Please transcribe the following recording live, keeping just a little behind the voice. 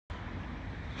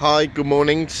Hi, good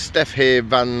morning. Steph here,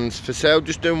 Vans for Sale.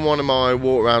 Just doing one of my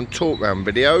walk around, talk round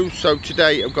videos. So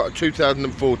today I've got a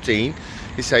 2014.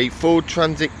 It's a Ford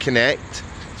Transit Connect.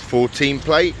 It's 14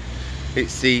 plate.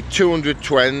 It's the 200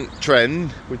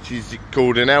 Trend, which is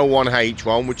called an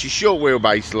L1H1, which is short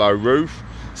wheelbase, low roof,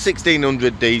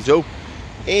 1600 diesel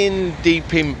in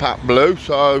deep impact blue.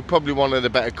 So probably one of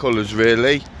the better colours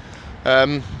really.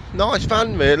 Nice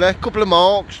van really. A couple of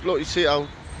marks. Look, you see how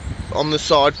on the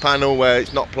side panel where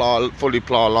it's not fully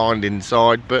ply lined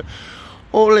inside, but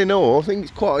all in all I think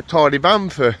it's quite a tidy van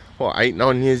for what,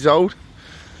 8-9 years old.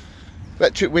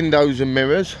 Electric windows and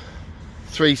mirrors,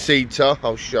 3-seater.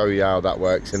 I'll show you how that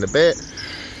works in a bit.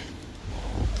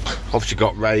 Obviously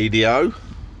got radio,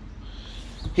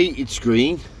 heated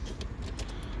screen,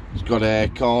 it's got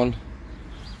aircon,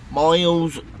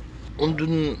 miles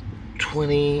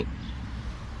 120,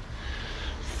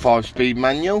 5-speed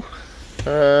manual.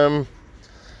 Yeah,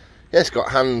 it's got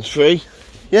hands-free.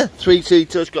 Yeah,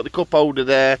 3-seater. It's got the cup holder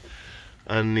there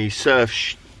and the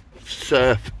surf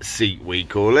seat, we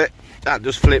call it. That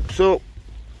just flips up.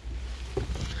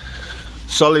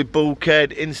 Solid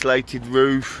bulkhead, insulated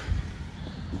roof,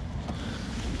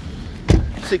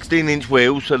 16-inch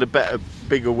wheels, so the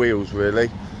bigger wheels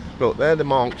really. Look, they're the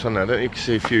marks on there. Don't you can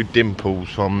see a few dimples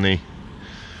from the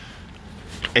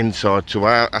inside to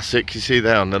out. That's it. You can see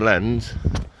there on the lens.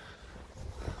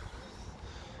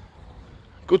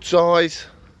 Good size.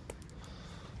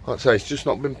 Like I say, it's just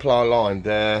not been ply lined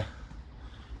there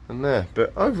and there,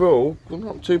 but overall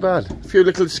not too bad. A few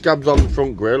little scabs on the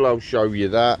front grille, I'll show you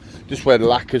that, just where the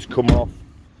lacquer's come off.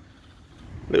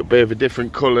 A little bit of a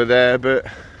different colour there, but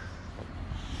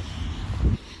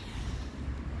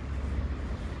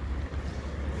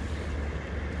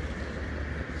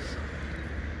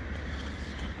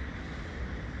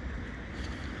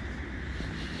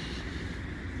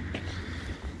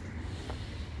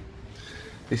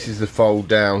this is the fold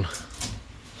down.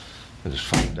 I'll just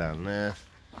fold down there.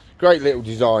 Great little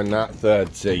design, that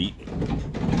third seat.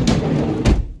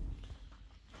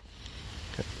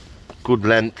 Good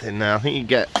length in there. I think you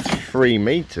get 3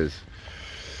 meters.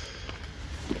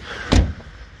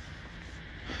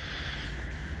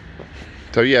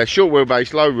 So yeah, short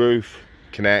wheelbase, low roof,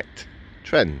 Connect,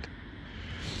 Trend.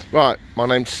 Right, my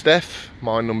name's Steph.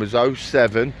 My number's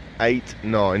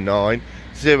 07899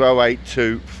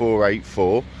 082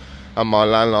 484 and my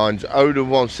landline's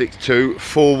 01162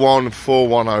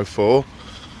 414104.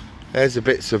 There's the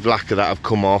bits of lacquer that have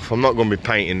come off. I'm not going to be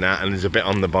painting that, and there's a bit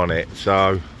on the bonnet,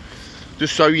 so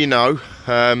just so you know.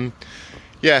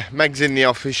 Yeah, Meg's in the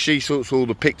office. She sorts all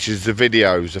the pictures, the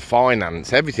videos, the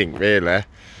finance, everything really.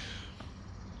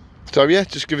 So yeah,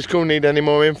 just give us a call. Need any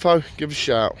more info, give us a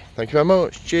shout. Thank you very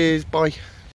much. Cheers, bye.